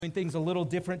Doing things a little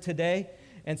different today.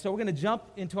 And so we're going to jump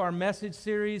into our message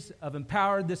series of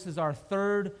Empowered. This is our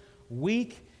third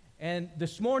week. And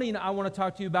this morning, I want to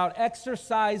talk to you about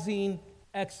exercising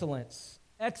excellence.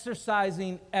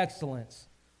 Exercising excellence.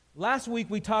 Last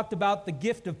week, we talked about the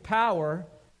gift of power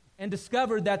and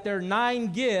discovered that there are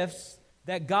 9 gifts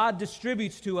that God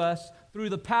distributes to us through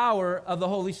the power of the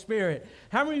Holy Spirit.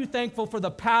 How many of you are thankful for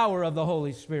the power of the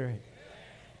Holy Spirit?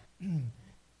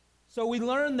 So we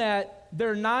learned that there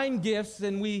are 9 gifts,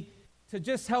 and to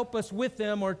just help us with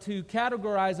them or to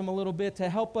categorize them a little bit, to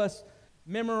help us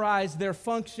memorize their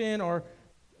function or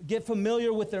get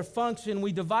familiar with their function,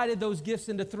 we divided those gifts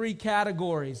into 3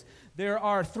 categories. There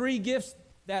are 3 gifts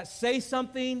that say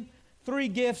something, 3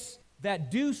 gifts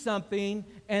that do something,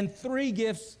 and 3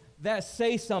 gifts that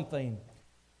say something.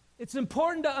 It's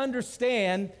important to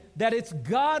understand that it's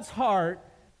God's heart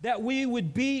that we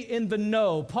would be in the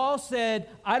know. Paul said,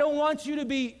 I don't want you to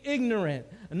be ignorant.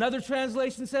 Another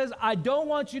translation says, I don't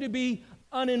want you to be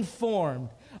uninformed.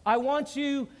 I want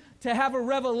you to have a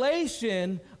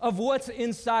revelation of what's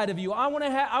inside of you. I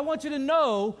want you to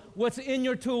know what's in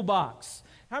your toolbox.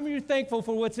 How many of you are thankful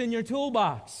for what's in your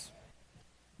toolbox?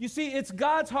 You see, it's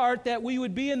God's heart that we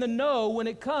would be in the know when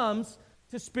it comes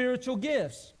to spiritual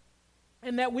gifts,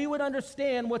 and that we would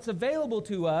understand what's available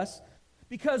to us.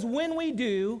 Because when we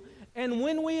do, and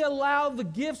when we allow the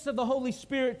gifts of the Holy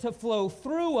Spirit to flow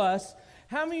through us,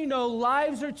 how many of you know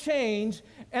lives are changed,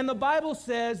 and the Bible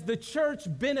says the church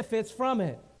benefits from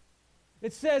it.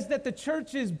 It says that the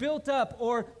church is built up,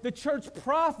 or the church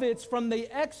profits from the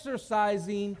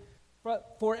exercising,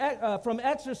 from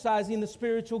exercising the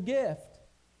spiritual gift.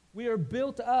 We are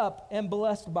built up and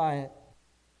blessed by it.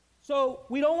 So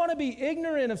we don't want to be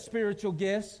ignorant of spiritual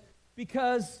gifts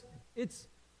because it's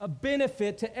a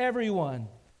benefit to everyone.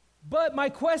 But my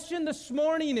question this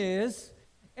morning is,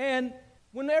 and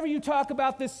whenever you talk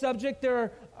about this subject,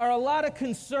 there are a lot of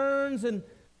concerns, and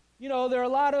there are a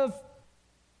lot of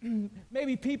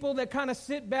maybe people that kind of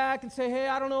sit back and say, hey,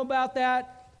 I don't know about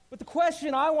that. But the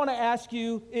question I want to ask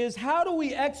you is, how do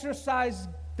we exercise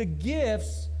the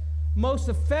gifts most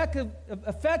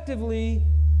effectively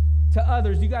to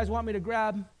others? You guys want me to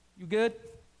grab? You good?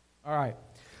 All right.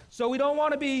 So we don't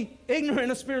want to be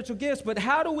ignorant of spiritual gifts, but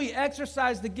how do we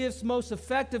exercise the gifts most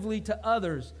effectively to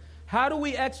others? How do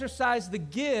we exercise the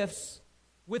gifts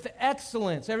with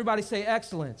excellence? Everybody say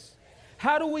excellence.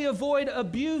 How do we avoid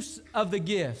abuse of the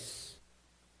gifts?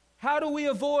 How do we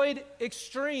avoid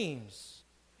extremes?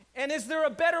 And is there a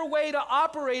better way to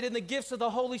operate in the gifts of the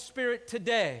Holy Spirit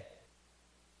today?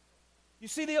 You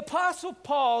see, the Apostle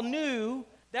Paul knew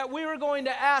that we were going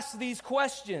to ask these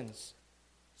questions.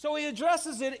 So he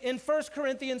addresses it in 1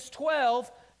 Corinthians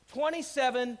 12,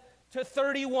 27 to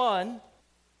 31.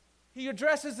 He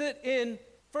addresses it in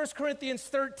 1 Corinthians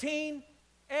 13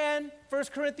 and 1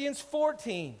 Corinthians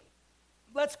 14.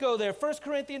 Let's go there. 1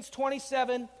 Corinthians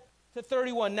 27 to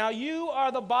 31. Now you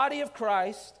are the body of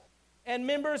Christ and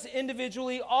members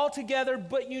individually, all together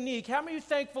but unique. How many are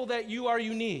thankful that you are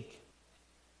unique?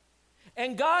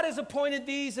 And God has appointed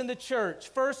these in the church.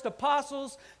 First,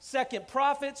 apostles. Second,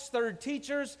 prophets. Third,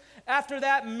 teachers. After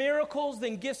that, miracles.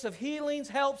 Then gifts of healings,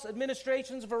 helps,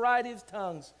 administrations, variety of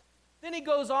tongues. Then he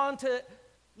goes on to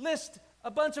list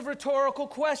a bunch of rhetorical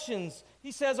questions.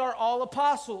 He says, are all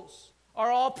apostles?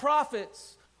 Are all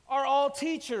prophets? Are all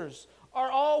teachers? Are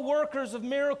all workers of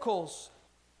miracles?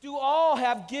 Do all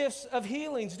have gifts of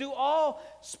healings? Do all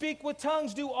speak with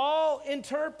tongues? Do all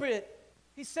interpret?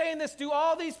 He's saying this,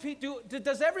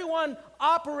 does everyone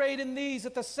operate in these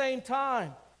at the same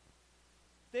time?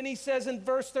 Then he says in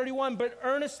verse 31, but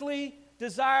earnestly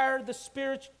desire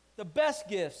the best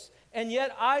gifts, and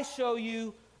yet I show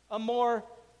you a more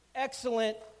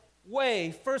excellent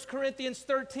way. 1 Corinthians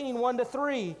 13, 1 to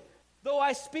 3. Though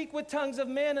I speak with tongues of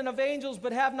men and of angels,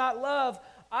 but have not love,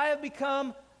 I have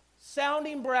become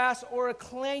sounding brass or a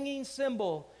clanging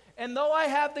cymbal. And though I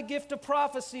have the gift of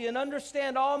prophecy and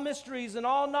understand all mysteries and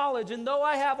all knowledge, and though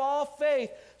I have all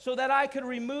faith so that I could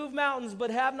remove mountains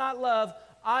but have not love,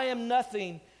 I am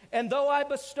nothing. And though I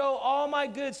bestow all my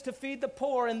goods to feed the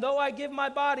poor, and though I give my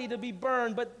body to be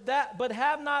burned, but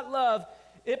have not love,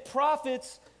 it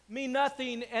profits me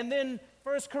nothing. And then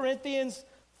 1 Corinthians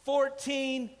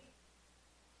 14,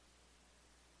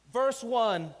 verse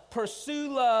 1,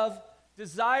 pursue love,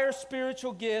 desire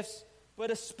spiritual gifts, but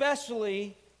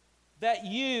especially that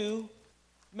you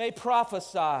may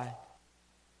prophesy.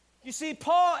 You see,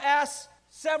 Paul asks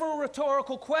several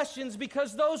rhetorical questions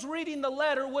because those reading the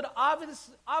letter would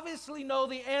obviously know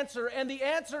the answer, and the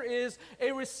answer is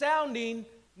a resounding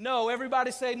no.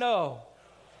 Everybody say no.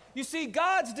 You see,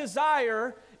 God's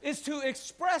desire is to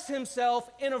express himself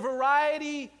in a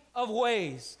variety of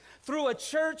ways through a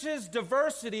church's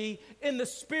diversity in the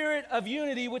spirit of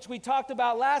unity, which we talked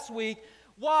about last week.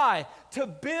 Why? To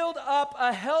build up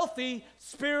a healthy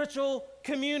spiritual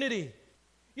community.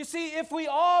 You see, if we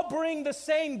all bring the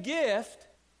same gift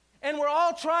and we're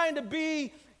all trying to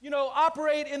be,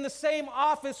 operate in the same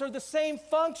office or the same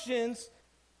functions,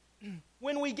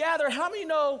 when we gather, how many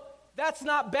know that's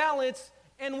not balanced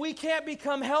and we can't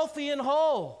become healthy and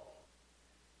whole?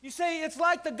 You say it's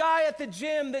like the guy at the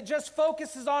gym that just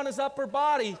focuses on his upper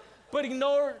body but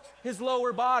ignores his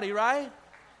lower body, right?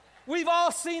 We've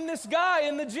all seen this guy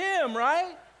in the gym,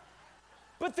 right?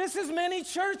 But this is many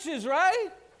churches, right?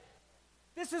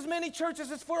 This is many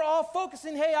churches. It's for all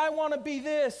focusing, hey, I want to be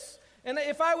this. And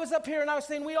if I was up here and I was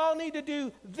saying we all need to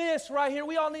do this right here,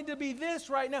 we all need to be this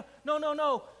right now.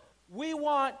 No. We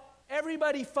want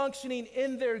everybody functioning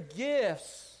in their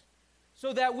gifts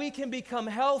so that we can become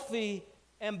healthy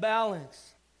and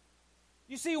balanced.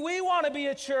 You see, we want to be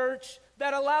a church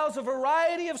that allows a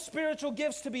variety of spiritual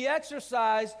gifts to be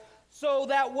exercised so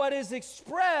that what is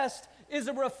expressed is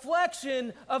a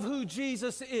reflection of who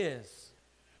Jesus is.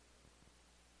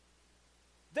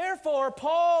 Therefore,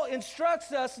 Paul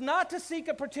instructs us not to seek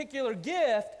a particular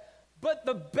gift, but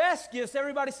the best gifts.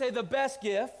 Everybody say the best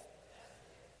gift.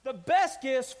 The best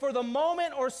gifts for the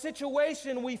moment or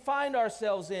situation we find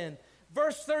ourselves in.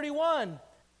 Verse 31.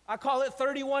 I call it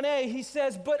 31a. He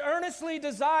says, but earnestly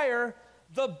desire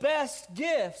the best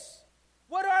gifts.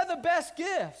 What are the best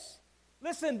gifts?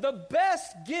 Listen, the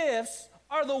best gifts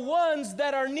are the ones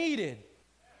that are needed.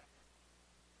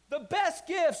 The best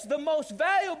gifts, the most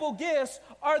valuable gifts,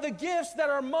 are the gifts that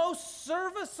are most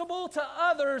serviceable to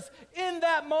others in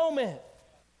that moment.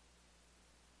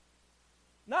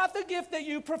 Not the gift that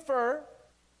you prefer.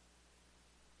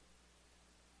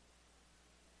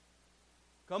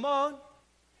 Come on.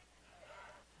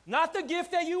 Not the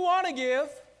gift that you want to give,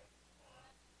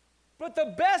 but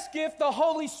the best gift the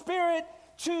Holy Spirit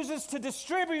chooses to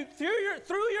distribute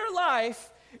through your life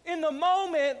in the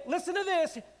moment, listen to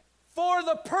this, for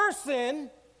the person,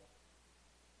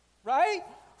 right?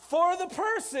 For the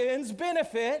person's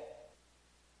benefit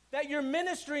that you're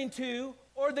ministering to,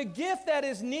 or the gift that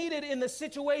is needed in the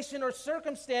situation or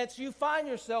circumstance you find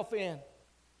yourself in.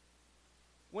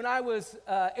 When I was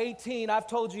 18, I've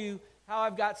told you how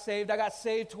I've got saved. I got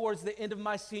saved towards the end of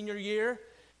my senior year.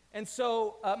 And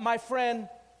so my friend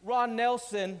Ron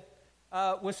Nelson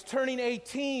was turning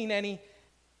 18, and he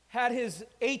had his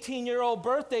 18-year-old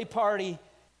birthday party.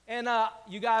 And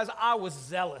you guys, I was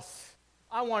zealous.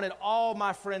 I wanted all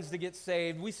my friends to get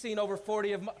saved. We've seen over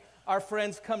 40 of our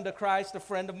friends come to Christ, a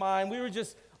friend of mine. We were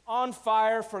just on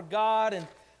fire for God. And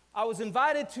I was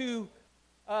invited to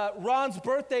Ron's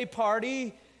birthday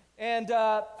party, and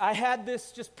I had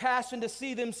this just passion to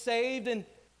see them saved. And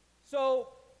so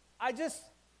I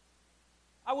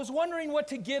was wondering what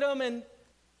to get them. And,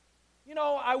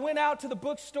 I went out to the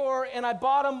bookstore and I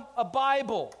bought him a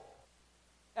Bible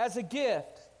as a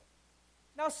gift.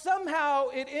 Now, somehow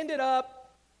it ended up,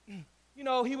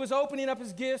 he was opening up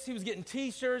his gifts. He was getting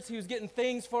T-shirts. He was getting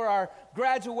things for our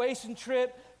graduation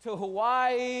trip to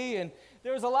Hawaii. And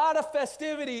there was a lot of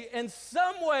festivity. And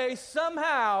some way,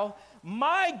 somehow,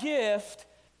 my gift,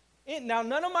 now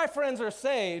none of my friends are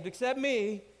saved except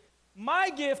me, my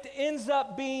gift ends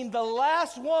up being the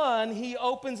last one he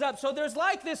opens up. So there's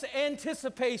like this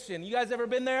anticipation. You guys ever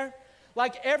been there?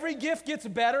 Like every gift gets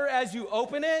better as you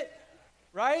open it,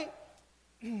 right?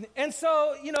 And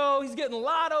so, he's getting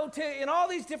lotto and all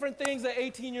these different things that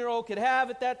 18-year-old could have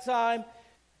at that time.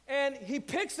 And he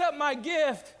picks up my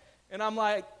gift, and I'm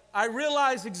like, I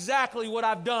realize exactly what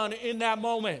I've done in that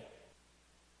moment.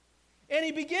 And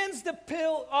he begins to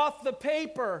peel off the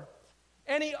paper,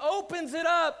 and he opens it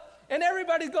up, and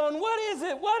everybody's going, what is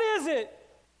it? What is it?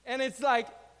 And it's like,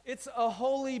 it's a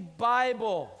holy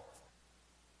Bible.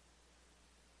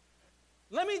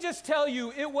 Let me just tell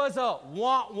you, it was a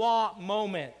wah-wah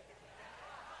moment.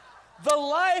 The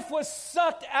life was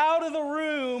sucked out of the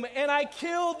room, and I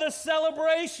killed the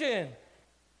celebration.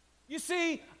 You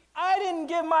see, I didn't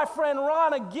give my friend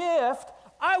Ron a gift.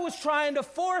 I was trying to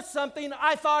force something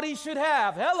I thought he should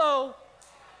have. Hello.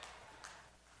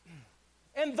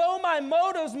 And though my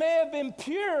motives may have been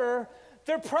pure,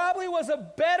 there probably was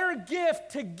a better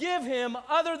gift to give him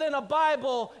other than a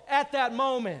Bible at that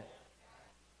moment.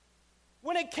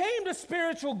 When it came to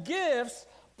spiritual gifts,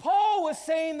 Paul was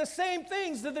saying the same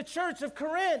things to the church of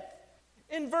Corinth.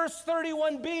 In verse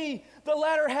 31b, the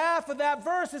latter half of that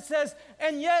verse, it says,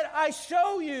 and yet I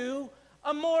show you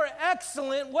a more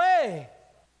excellent way.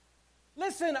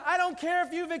 Listen, I don't care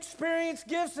if you've experienced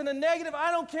gifts in a negative.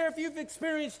 I don't care if you've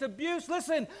experienced abuse.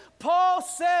 Listen, Paul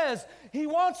says he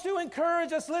wants to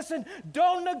encourage us. Listen,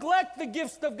 don't neglect the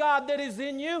gifts of God that is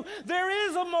in you. There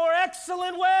is a more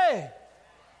excellent way.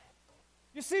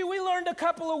 You see, we learned a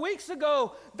couple of weeks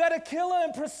ago that Aquila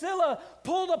and Priscilla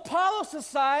pulled Apollos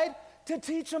aside to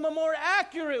teach them a more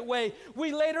accurate way.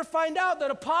 We later find out that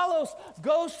Apollos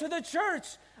goes to the church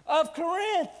of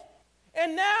Corinth.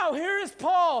 And now here is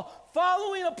Paul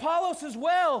following Apollos as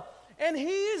well. And he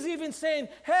is even saying,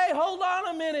 hey, hold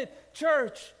on a minute,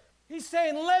 church. He's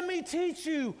saying, let me teach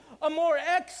you a more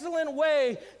excellent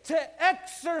way to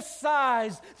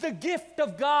exercise the gift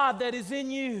of God that is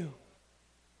in you.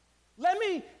 Let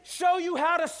me show you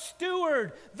how to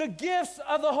steward the gifts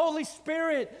of the Holy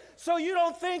Spirit so you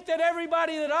don't think that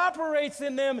everybody that operates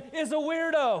in them is a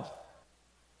weirdo.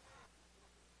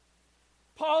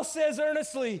 Paul says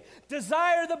earnestly,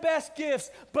 desire the best gifts,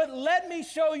 but let me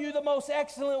show you the most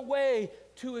excellent way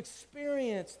to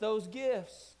experience those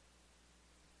gifts.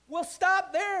 We'll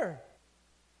stop there.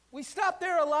 We stop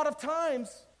there a lot of times,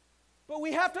 but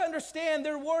we have to understand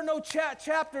there were no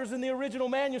chapters in the original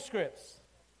manuscripts.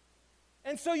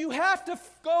 And so you have to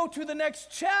go to the next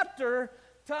chapter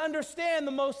to understand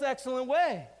the most excellent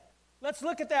way. Let's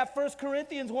look at that, 1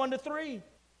 Corinthians 1-3.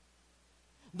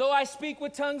 Though I speak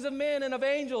with tongues of men and of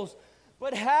angels,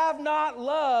 but have not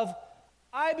love,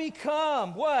 I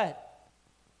become what?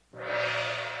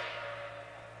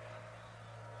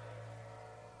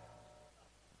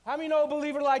 How many know a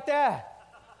believer like that?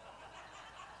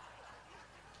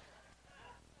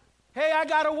 Hey, I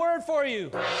got a word for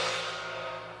you.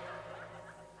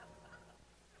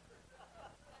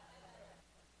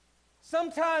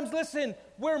 Sometimes, listen,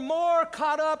 we're more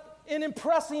caught up in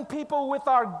impressing people with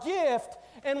our gift,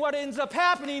 and what ends up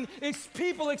happening is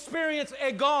people experience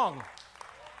a gong.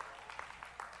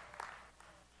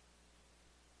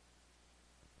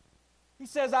 He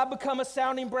says, I become a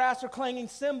sounding brass or clanging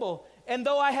cymbal, and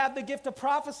though I have the gift of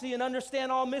prophecy and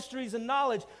understand all mysteries and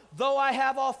knowledge, though I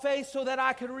have all faith so that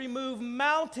I could remove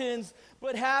mountains,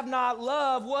 but have not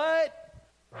love, what?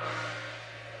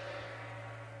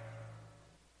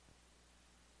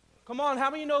 Come on, how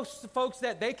many know folks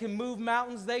that they can move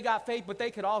mountains, they got faith, but they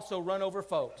could also run over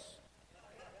folks?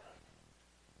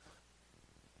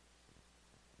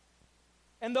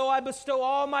 And though I bestow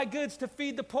all my goods to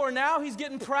feed the poor, now he's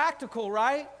getting practical,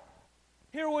 right?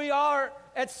 Here we are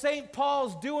at St.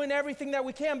 Paul's doing everything that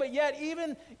we can, but yet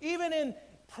even in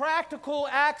practical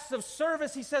acts of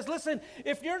service, he says, listen,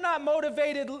 if you're not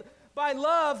motivated by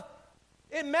love,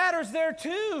 it matters there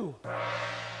too.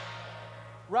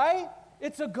 Right?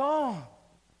 It's a gong.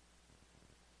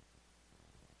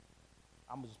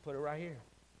 I'm going to just put it right here.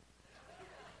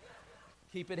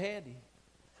 Keep it handy.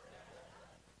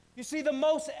 You see, the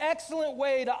most excellent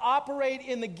way to operate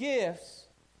in the gifts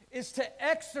is to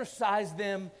exercise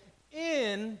them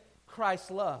in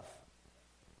Christ's love.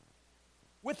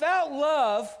 Without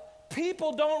love,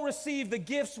 people don't receive the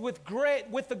gifts with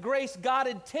the grace God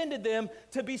intended them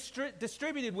to be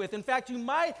distributed with. In fact, you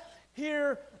might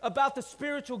hear about the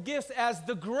spiritual gifts as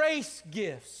the grace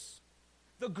gifts.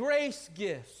 The grace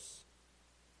gifts.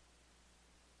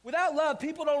 Without love,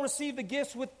 people don't receive the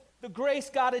gifts with the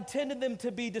grace God intended them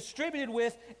to be distributed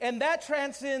with, and that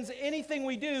transcends anything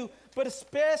we do, but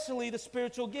especially the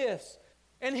spiritual gifts.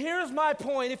 And here's my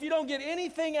point. If you don't get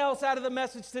anything else out of the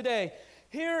message today,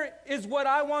 here is what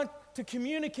I want to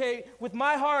communicate with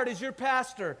my heart as your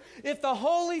pastor. If the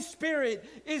Holy Spirit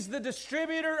is the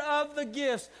distributor of the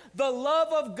gifts, the love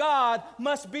of God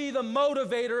must be the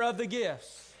motivator of the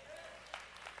gifts.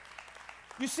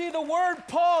 You see, the word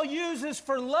Paul uses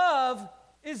for love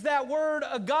is that word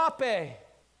agape.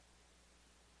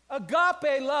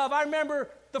 Agape love. I remember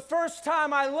the first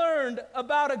time I learned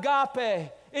about agape.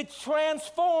 It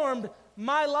transformed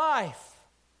my life.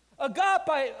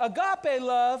 Agape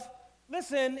love,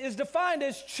 listen, is defined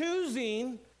as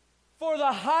choosing for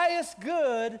the highest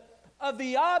good of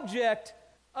the object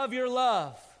of your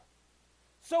love.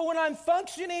 So when I'm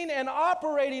functioning and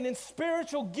operating in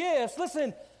spiritual gifts,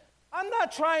 listen, I'm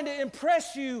not trying to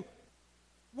impress you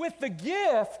with the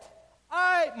gift.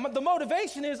 The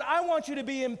motivation is I want you to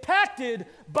be impacted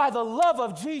by the love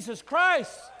of Jesus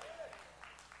Christ.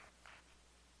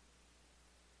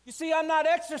 You see, I'm not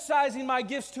exercising my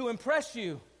gifts to impress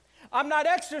you. I'm not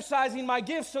exercising my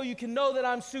gifts so you can know that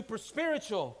I'm super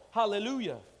spiritual.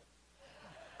 Hallelujah.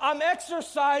 I'm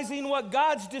exercising what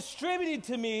God's distributed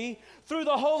to me through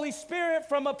the Holy Spirit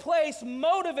from a place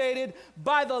motivated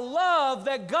by the love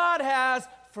that God has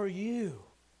for you.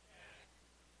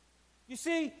 You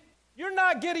see, you're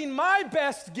not getting my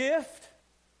best gift.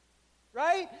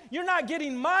 right? You're not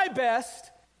getting my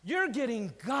best, you're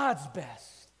getting God's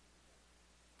best.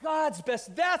 God's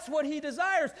best. That's what he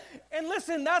desires. And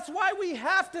listen, that's why we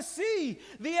have to see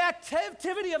the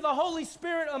activity of the Holy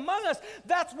Spirit among us.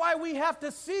 That's why we have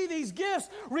to see these gifts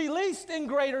released in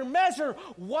greater measure.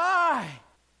 Why?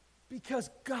 Because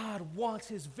God wants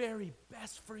his very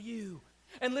best for you.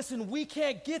 And listen, we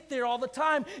can't get there all the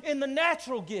time in the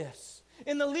natural gifts,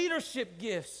 in the leadership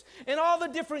gifts, and all the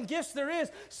different gifts there is.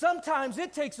 Sometimes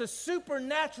it takes a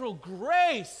supernatural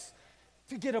grace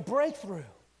to get a breakthrough.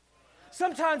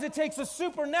 Sometimes it takes a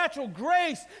supernatural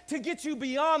grace to get you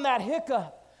beyond that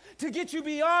hiccup, to get you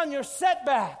beyond your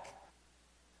setback.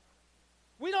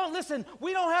 We don't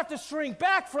have to shrink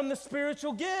back from the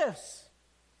spiritual gifts.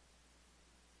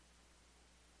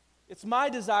 It's my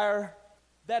desire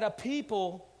that our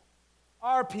people,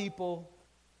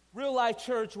 Real Life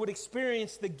Church, would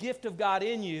experience the gift of God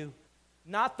in you,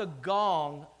 not the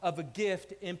gong of a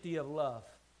gift empty of love.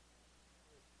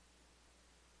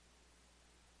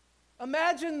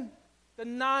 Imagine the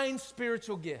 9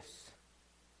 spiritual gifts.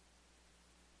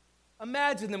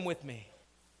 Imagine them with me.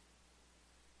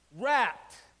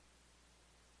 Wrapped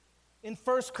in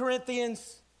 1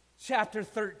 Corinthians chapter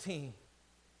 13.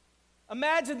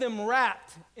 Imagine them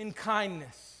wrapped in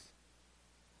kindness.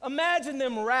 Imagine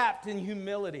them wrapped in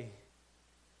humility.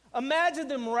 Imagine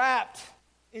them wrapped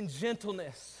in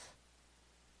gentleness.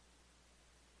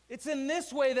 It's in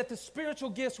this way that the spiritual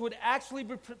gifts would actually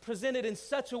be presented in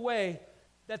such a way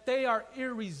that they are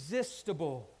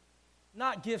irresistible,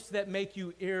 not gifts that make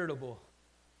you irritable.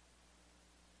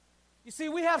 You see,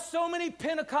 we have so many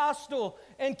Pentecostal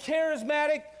and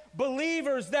charismatic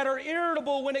believers that are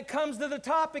irritable when it comes to the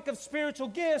topic of spiritual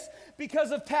gifts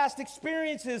because of past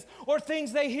experiences or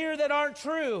things they hear that aren't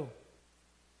true.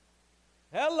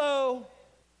 Hello.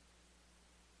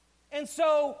 And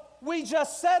so we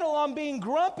just settle on being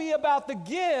grumpy about the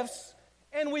gifts,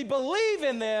 and we believe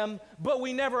in them, but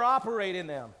we never operate in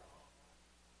them.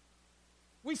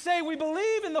 We say we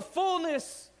believe in the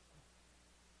fullness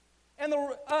and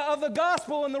of the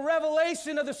gospel and the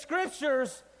revelation of the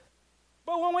scriptures,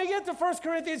 but when we get to 1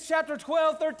 Corinthians chapter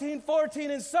 12, 13,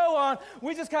 14, and so on,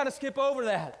 we just kind of skip over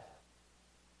that.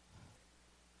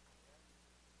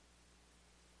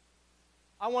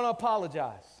 I want to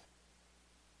apologize.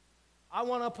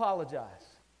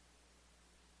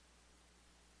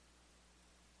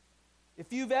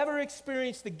 If you've ever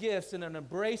experienced the gifts in an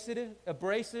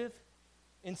abrasive,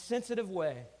 insensitive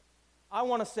way, I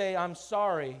want to say I'm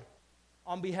sorry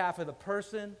on behalf of the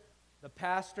person, the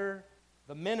pastor,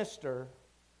 the minister,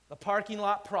 the parking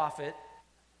lot prophet,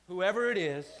 whoever it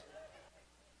is,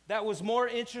 that was more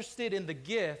interested in the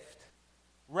gift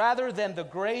rather than the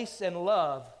grace and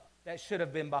love that should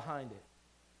have been behind it.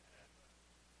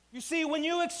 You see, when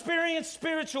you experience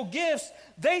spiritual gifts,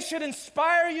 they should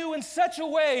inspire you in such a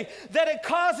way that it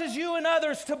causes you and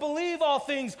others to believe all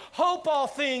things, hope all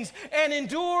things, and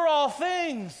endure all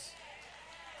things.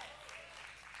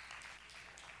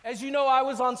 As you know, I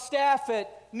was on staff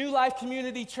at New Life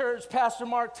Community Church, Pastor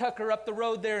Mark Tucker up the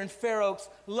road there in Fair Oaks.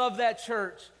 Love that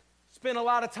church. Spent a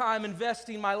lot of time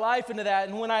investing my life into that.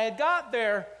 And when I had got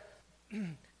there,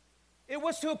 it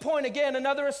was to a point, again,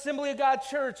 another Assembly of God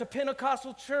church, a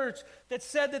Pentecostal church that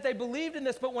said that they believed in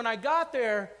this. But when I got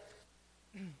there,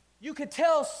 you could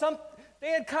tell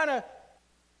they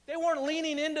weren't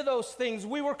leaning into those things.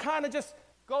 We were kind of just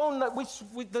going,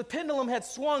 the pendulum had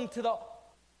swung to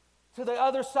the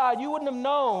other side. You wouldn't have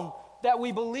known that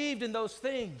we believed in those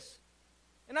things.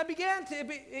 And I began to,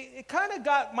 it kind of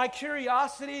got my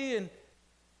curiosity, and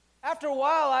after a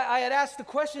while, I had asked the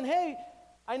question, hey,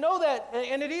 I know that,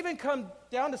 and it even come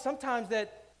down to sometimes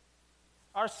that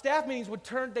our staff meetings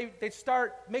they'd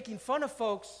start making fun of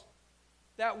folks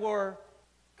that were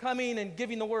coming and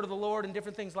giving the word of the Lord and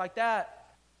different things like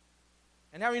that.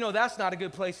 And now you know that's not a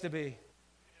good place to be.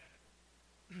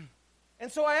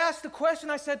 And so I asked the question,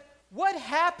 I said, what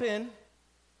happened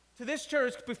to this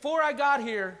church before I got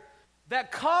here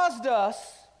that caused us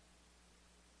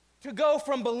to go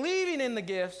from believing in the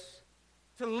gifts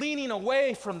to leaning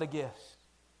away from the gifts?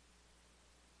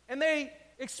 And they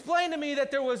explained to me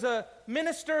that there was a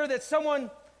minister that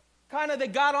they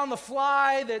got on the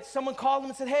fly, that someone called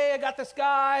them and said, hey, I got this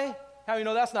guy. How do you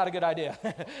know that's not a good idea?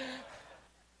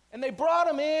 And they brought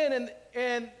him in,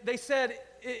 and they said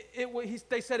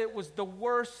it was the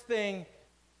worst thing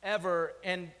ever.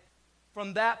 And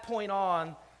from that point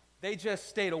on, they just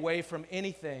stayed away from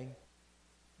anything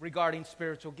regarding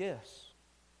spiritual gifts.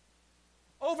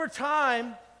 Over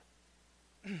time,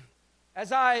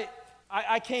 as I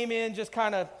came in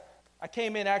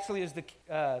actually as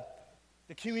the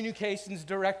the communications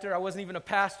director. I wasn't even a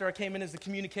pastor. I came in as the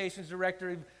communications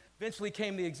director, eventually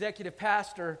became the executive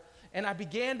pastor, and I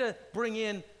began to bring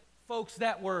in folks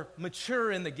that were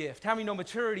mature in the gift. How many know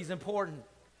maturity is important?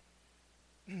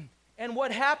 And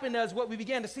what happened is what we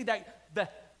began to see, that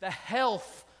the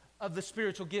health of the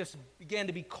spiritual gifts began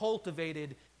to be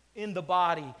cultivated in the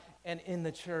body and in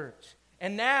the church.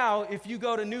 And now, if you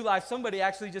go to New Life, somebody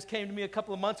actually just came to me a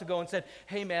couple of months ago and said,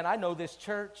 hey man, I know this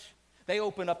church. They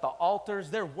open up the altars,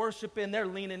 they're worshiping, they're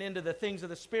leaning into the things of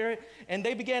the Spirit. And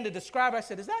they began to describe, I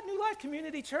said, is that New Life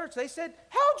Community Church? They said,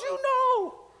 how'd you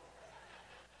know?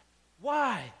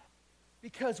 Why?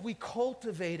 Because we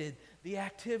cultivated the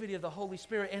activity of the Holy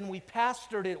Spirit and we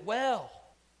pastored it well.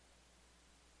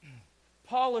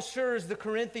 Paul assures the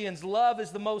Corinthians, love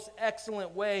is the most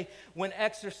excellent way when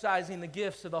exercising the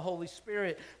gifts of the Holy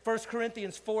Spirit. 1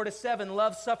 Corinthians 4-7,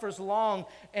 love suffers long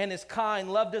and is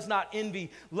kind. Love does not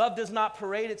envy. Love does not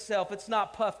parade itself. It's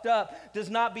not puffed up, does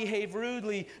not behave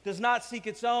rudely, does not seek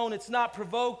its own. It's not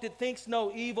provoked. It thinks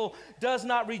no evil, does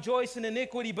not rejoice in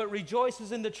iniquity, but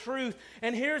rejoices in the truth.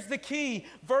 And here's the key,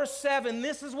 verse 7,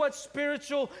 this is what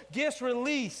spiritual gifts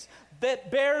release.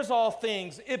 That bears all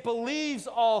things, it believes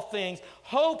all things,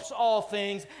 hopes all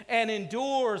things, and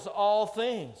endures all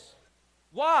things.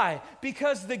 Why?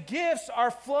 Because the gifts are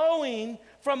flowing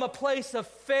from a place of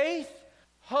faith,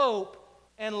 hope,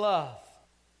 and love.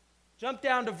 Jump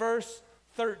down to verse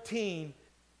 13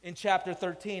 in chapter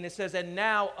 13. It says, and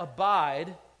now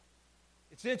abide.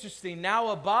 It's interesting. Now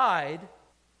abide.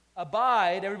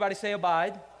 Abide. Everybody say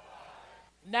abide.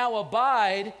 Now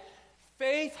abide.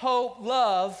 Faith, hope,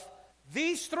 love.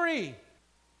 These three,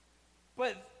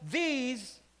 but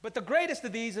the greatest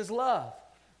of these is love.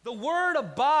 The word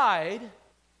abide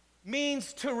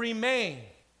means to remain,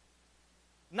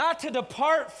 not to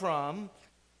depart from,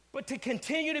 but to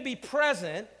continue to be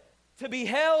present, to be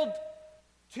held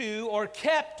to or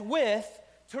kept with,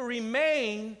 to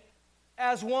remain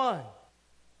as one.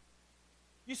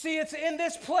 You see, it's in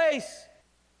this place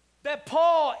that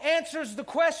Paul answers the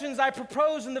questions I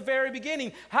proposed in the very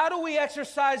beginning. How do we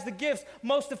exercise the gifts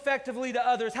most effectively to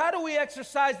others? How do we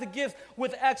exercise the gifts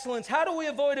with excellence? How do we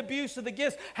avoid abuse of the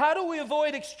gifts? How do we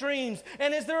avoid extremes?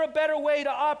 And is there a better way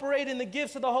to operate in the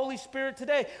gifts of the Holy Spirit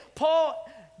today?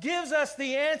 Paul gives us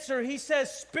the answer. He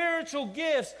says spiritual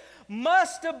gifts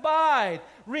must abide,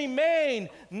 remain,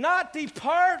 not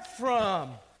depart from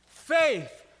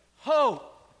faith,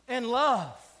 hope, and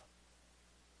love.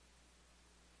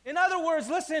 In other words,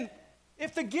 listen,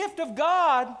 if the gift of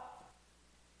God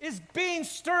is being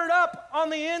stirred up on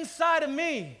the inside of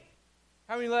me,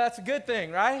 I mean, that's a good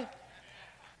thing, right?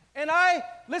 And I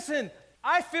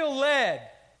feel led,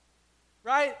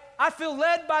 right? I feel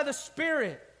led by the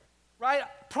Spirit, right?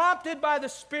 Prompted by the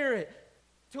Spirit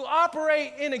to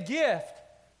operate in a gift.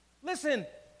 Listen,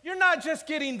 you're not just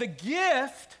getting the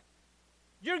gift,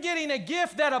 you're getting a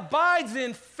gift that abides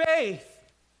in faith,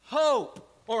 hope,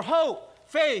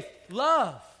 faith,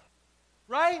 love,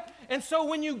 right? And so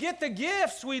when you get the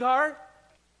gift, sweetheart,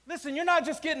 listen, you're not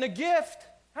just getting a gift.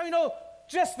 How do you know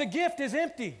just the gift is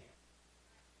empty?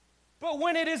 But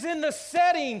when it is in the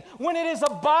setting, when it is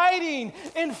abiding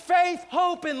in faith,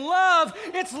 hope, and love,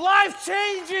 it's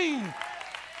life-changing.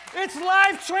 It's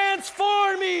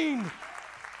life-transforming.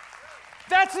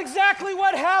 That's exactly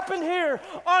what happened here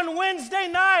on Wednesday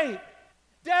night.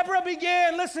 Deborah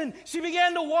began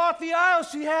to walk the aisle.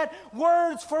 She had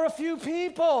words for a few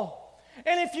people.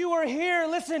 And if you were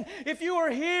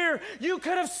here, you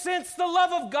could have sensed the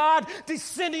love of God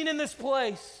descending in this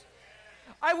place.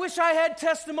 I wish I had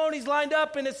testimonies lined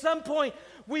up, and at some point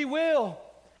we will.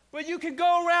 But you could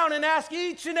go around and ask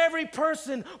each and every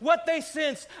person what they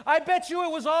sensed. I bet you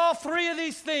it was all three of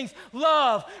these things.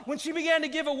 Love. When she began to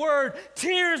give a word,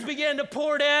 tears began to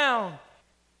pour down.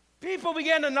 People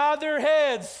began to nod their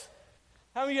heads.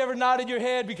 How many of you ever nodded your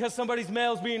head because somebody's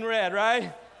mail's being read,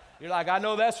 right? You're like, I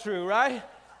know that's true, right?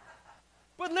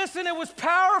 But listen, it was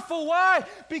powerful. Why?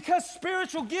 Because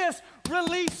spiritual gifts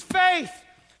release faith.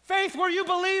 Faith where you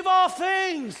believe all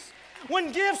things.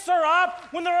 When gifts are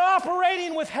when they're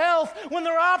operating with health, when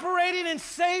they're operating in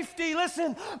safety,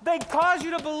 listen, they cause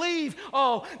you to believe,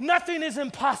 nothing is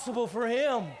impossible for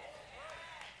him.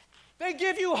 They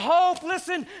give you hope.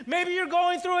 Listen, maybe you're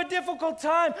going through a difficult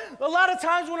time. A lot of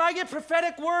times when I get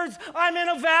prophetic words, I'm in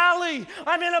a valley.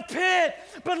 I'm in a pit.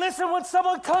 But listen, when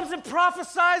someone comes and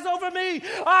prophesies over me,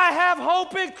 I have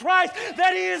hope in Christ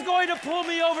that he is going to pull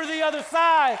me over the other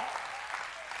side.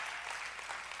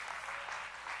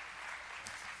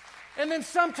 And then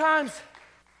sometimes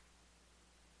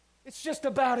it's just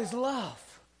about his love.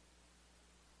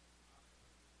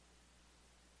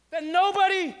 That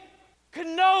nobody could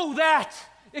know that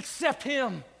except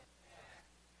him.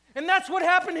 And that's what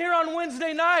happened here on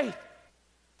Wednesday night,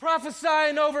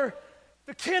 prophesying over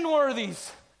the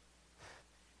Kenworthys.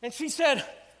 And she said,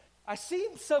 I see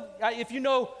some, if you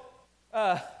know,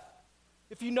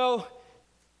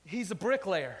 he's a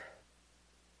bricklayer,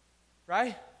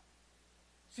 right?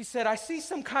 She said, I see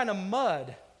some kind of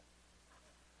mud.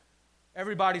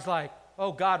 Everybody's like,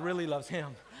 oh, God really loves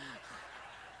him.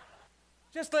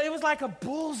 It was like a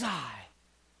bullseye.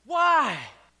 Why?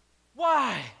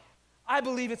 I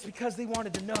believe it's because they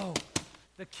wanted to know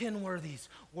the Kenworthys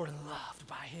were loved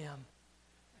by him,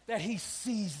 that he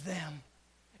sees them.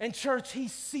 And church, he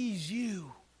sees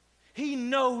you. He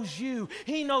knows you.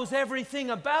 He knows everything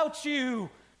about you.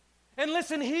 And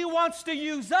listen, he wants to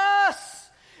use us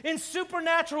in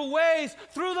supernatural ways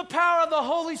through the power of the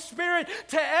Holy Spirit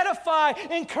to edify,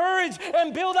 encourage,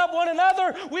 and build up one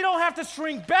another. We don't have to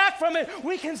shrink back from it.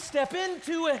 We can step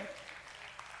into it.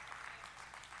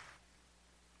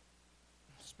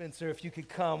 Spencer, if you could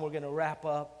come, we're going to wrap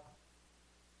up.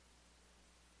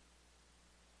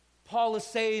 Paul is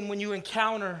saying when you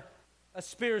encounter a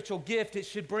spiritual gift, it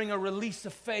should bring a release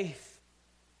of faith,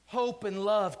 hope, and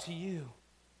love to you.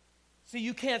 See,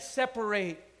 you can't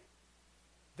separate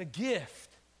the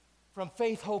gift from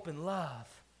faith, hope, and love,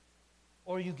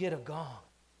 or you get a gong.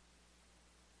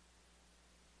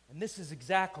 And this is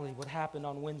exactly what happened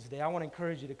on Wednesday. I want to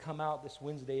encourage you to come out this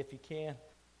Wednesday if you can.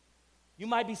 You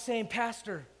might be saying,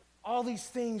 Pastor, all these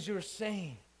things you're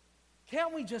saying,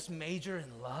 can't we just major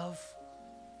in love?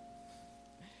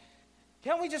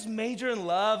 Can't we just major in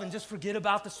love and just forget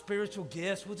about the spiritual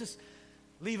gifts? We'll just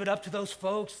leave it up to those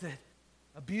folks that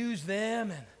abuse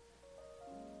them and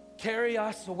carry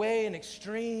us away in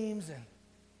extremes.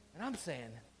 And I'm saying,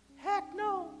 heck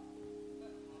no.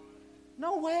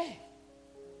 No way.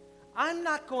 I'm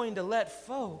not going to let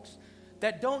folks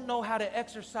that don't know how to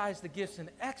exercise the gifts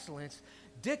in excellence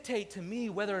dictate to me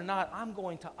whether or not I'm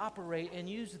going to operate and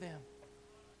use them.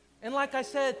 And like I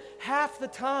said, half the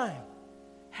time,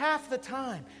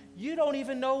 you don't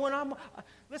even know when I'm.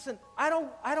 Listen, I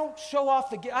don't show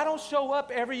off I don't show up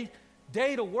every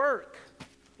day to work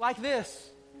like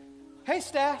this. Hey,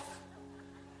 staff,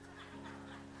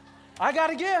 I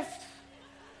got a gift.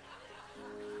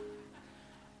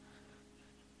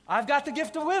 I've got the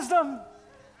gift of wisdom.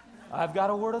 I've got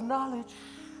a word of knowledge.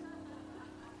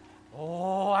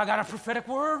 Oh, I got a prophetic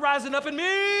word rising up in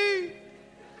me.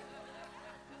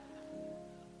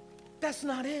 That's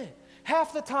not it.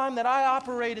 Half the time that I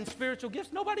operate in spiritual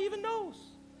gifts, nobody even knows.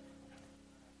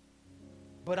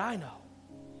 But I know.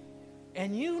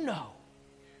 And you know.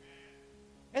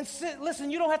 And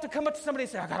listen, you don't have to come up to somebody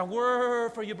and say, I got a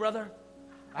word for you, brother.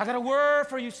 I got a word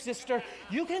for you, sister.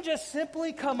 You can just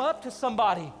simply come up to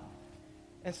somebody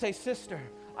and say, sister,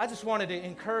 I just wanted to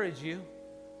encourage you.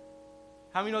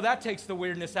 How many know that takes the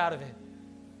weirdness out of it?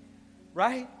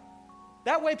 Right?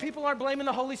 That way people aren't blaming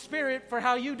the Holy Spirit for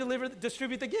how you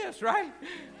distribute the gifts, right?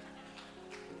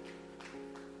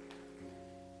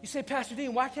 You say, Pastor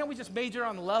Dean, why can't we just major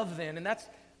on love then? And that's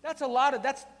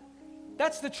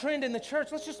the trend in the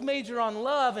church. Let's just major on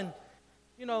love and,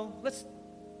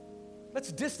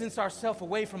 let's distance ourselves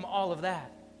away from all of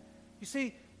that. You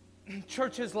see,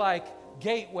 churches like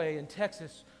Gateway in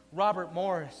Texas, Robert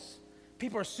Morris,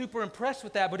 people are super impressed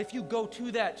with that, but if you go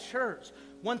to that church,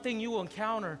 one thing you will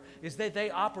encounter is that they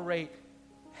operate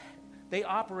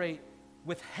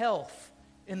with health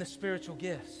in the spiritual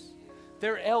gifts.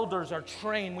 Their elders are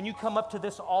trained. When you come up to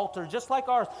this altar, just like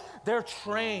ours, they're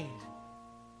trained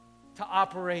to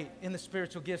operate in the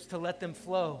spiritual gifts, to let them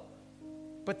flow.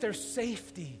 But there's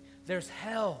safety, there's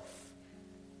health.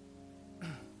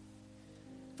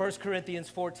 1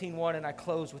 Corinthians 14:1, and I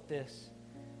close with this.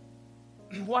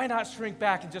 Why not shrink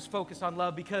back and just focus on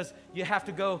love? Because you have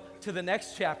to go to the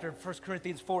next chapter, 1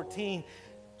 Corinthians 14,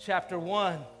 chapter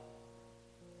 1.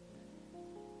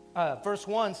 Verse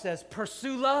 1 says,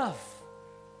 pursue love.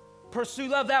 Pursue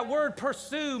love. That word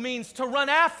pursue means to run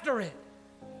after it.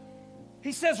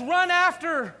 He says run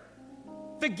after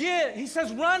the gift. He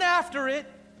says run after it.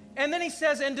 And then he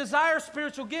says, and desire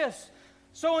spiritual gifts.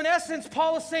 So in essence,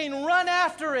 Paul is saying run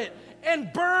after it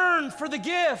and burn for the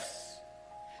gifts.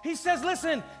 He says,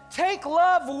 listen, take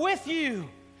love with you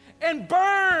and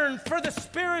burn for the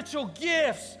spiritual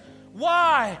gifts.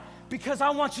 Why? Because I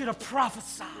want you to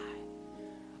prophesy.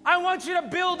 I want you to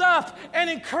build up and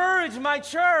encourage my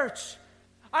church.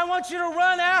 I want you to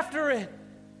run after it.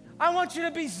 I want you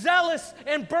to be zealous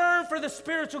and burn for the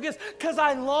spiritual gifts because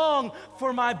I long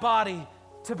for my body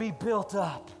to be built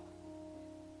up.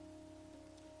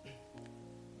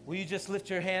 Will you just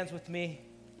lift your hands with me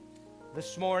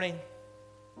this morning?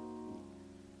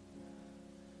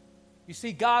 You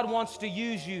see, God wants to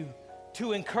use you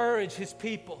to encourage His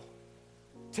people,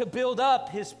 to build up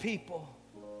His people,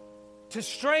 to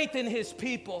strengthen His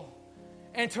people,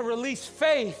 and to release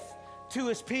faith to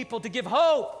His people, to give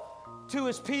hope to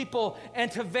His people, and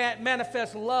to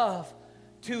manifest love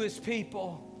to His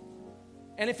people.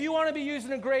 And if you want to be used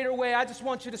in a greater way, I just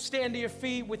want you to stand to your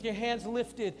feet with your hands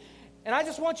lifted. And I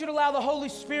just want you to allow the Holy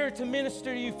Spirit to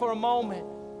minister to you for a moment.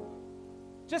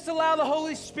 Just allow the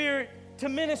Holy Spirit to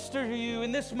minister to you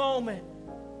in this moment.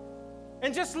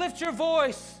 And just lift your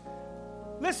voice.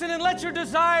 Listen, and let your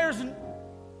desires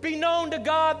be known to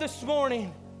God this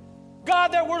morning. God,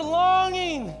 that we're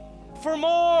longing for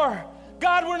more.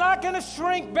 God, we're not going to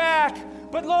shrink back,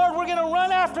 but Lord, we're going to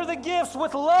run after the gifts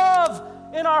with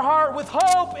love in our heart, with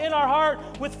hope in our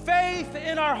heart, with faith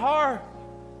in our heart.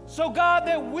 So God,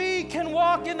 that we can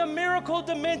walk in the miracle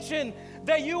dimension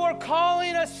that you are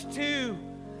calling us to.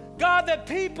 God, that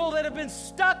people that have been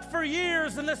stuck for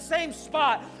years in the same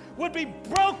spot would be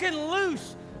broken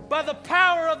loose by the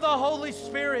power of the Holy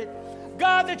Spirit.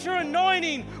 God, that your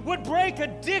anointing would break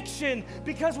addiction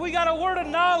because we got a word of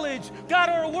knowledge, God,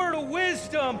 or a word of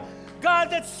wisdom.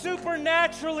 God, that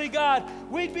supernaturally, God,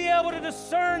 we'd be able to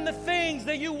discern the things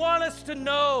that you want us to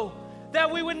know,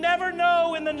 that we would never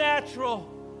know in the natural.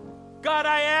 God,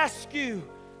 I ask you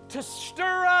to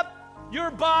stir up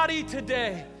your body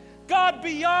today. God,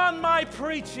 beyond my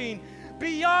preaching,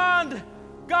 beyond,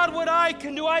 God, what I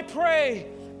can do, I pray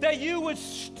that you would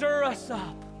stir us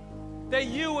up. That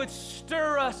you would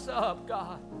stir us up,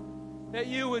 God. That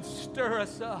you would stir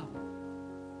us up.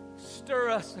 Stir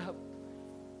us up.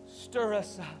 Stir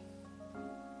us up.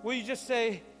 Will you just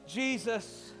say,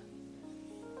 Jesus,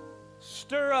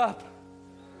 stir up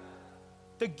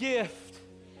the gift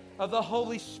of the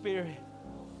Holy Spirit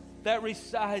that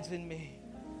resides in me.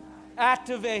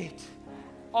 Activate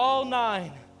all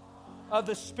 9 of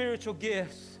the spiritual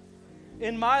gifts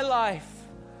in my life,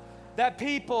 that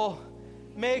people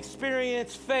may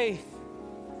experience faith,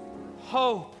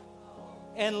 hope,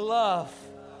 and love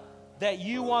that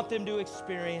you want them to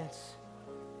experience.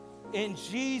 In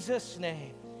Jesus'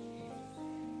 name.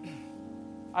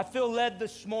 I feel led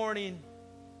this morning.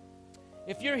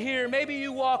 If you're here, maybe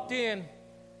you walked in,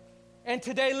 and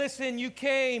today, listen, you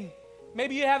came.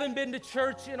 Maybe you haven't been to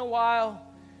church in a while.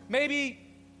 Maybe,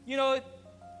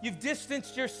 you've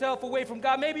distanced yourself away from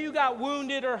God. Maybe you got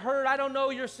wounded or hurt. I don't know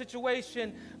your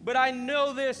situation, but I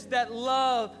know this, that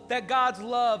God's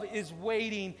love is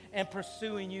waiting and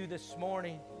pursuing you this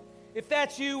morning. If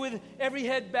that's you, with every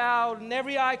head bowed and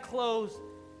every eye closed,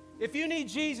 if you need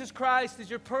Jesus Christ as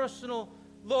your personal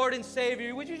Lord and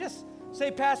Savior, would you just say,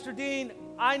 Pastor Dean,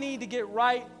 I need to get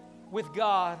right with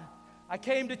God. I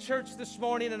came to church this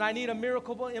morning and I need a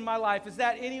miracle in my life. Is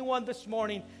that anyone this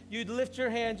morning? You'd lift your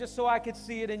hand just so I could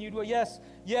see it, and you'd go, yes,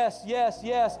 yes, yes,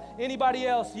 yes. Anybody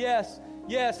else? Yes,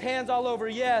 yes. Hands all over.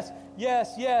 Yes,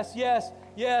 yes, yes, yes,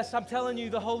 yes. I'm telling you,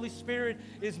 the Holy Spirit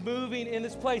is moving in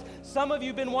this place. Some of you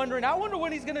have been wondering, I wonder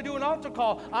when he's going to do an altar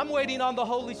call. I'm waiting on the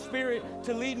Holy Spirit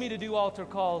to lead me to do altar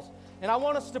calls. And I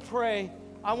want us to pray.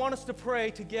 I want us to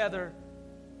pray together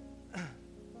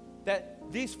that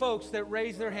these folks that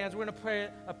raise their hands, we're going to pray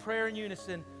a prayer in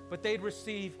unison, but they'd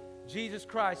receive Jesus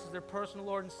Christ as their personal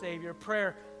Lord and Savior. A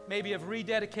prayer maybe of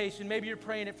rededication. Maybe you're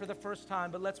praying it for the first time,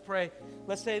 but let's pray.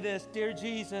 Let's say this. Dear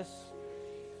Jesus,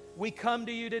 we come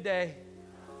to you today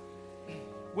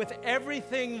with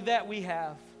everything that we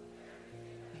have,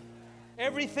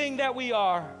 everything that we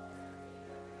are,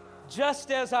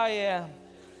 just as I am,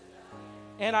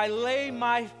 and I lay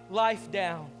my life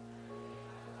down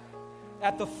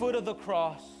at the foot of the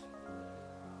cross.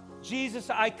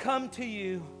 Jesus, I come to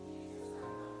you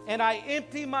and I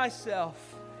empty myself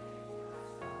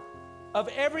of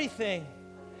everything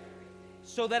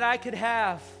so that I could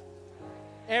have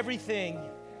everything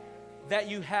that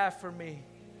you have for me.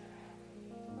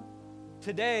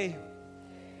 Today,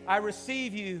 I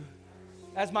receive you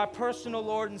as my personal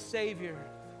Lord and Savior.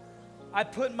 I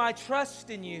put my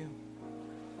trust in you.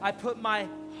 I put my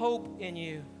hope in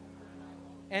you.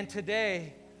 And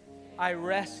today, I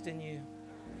rest in you.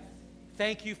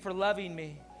 Thank you for loving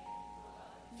me.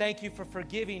 Thank you for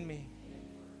forgiving me.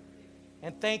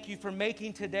 And thank you for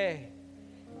making today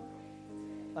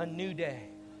a new day.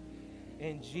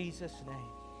 In Jesus'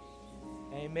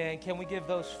 name, amen. Can we give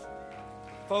those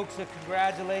folks a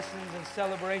congratulations and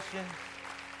celebration?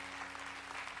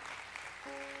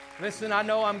 Listen, I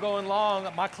know I'm going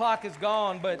long. My clock is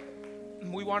gone, but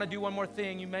we want to do one more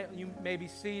thing. You may be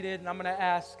seated, and I'm going to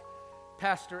ask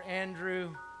Pastor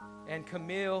Andrew and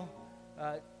Camille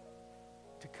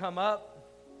to come up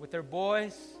with their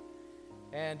boys.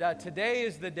 And today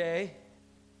is the day.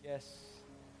 Yes.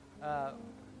 uh,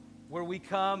 where we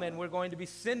come, and we're going to be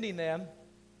sending them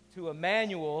to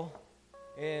Emmanuel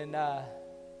in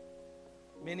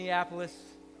Minneapolis,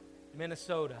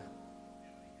 Minnesota.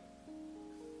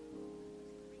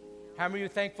 How many of you are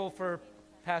thankful for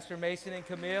Pastor Mason and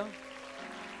Camille?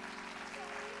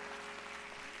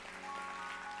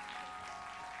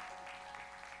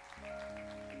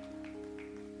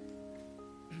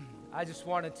 I just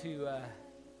wanted to,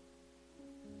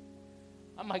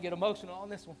 I might get emotional on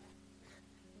this one.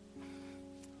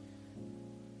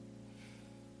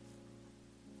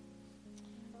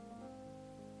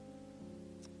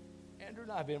 Andrew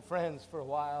and I have been friends for a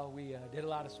while. We did a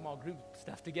lot of small group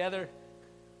stuff together,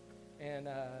 and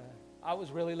I was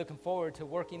really looking forward to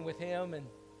working with him,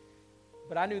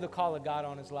 but I knew the call of God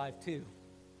on his life too.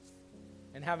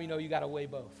 And how many know you got to weigh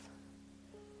both?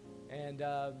 And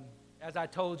as I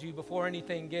told you, before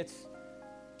anything gets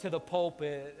to the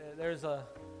pulpit, there's a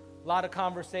lot of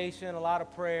conversation, a lot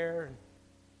of prayer, and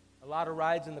a lot of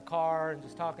rides in the car and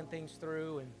just talking things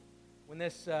through. And when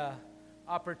this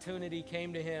opportunity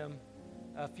came to him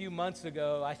a few months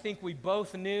ago, I think we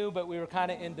both knew, but we were kind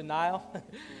of in denial.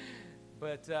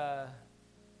 But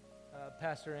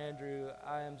Pastor Andrew,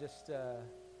 I am just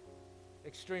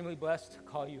extremely blessed to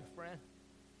call you a friend.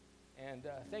 And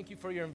thank you for your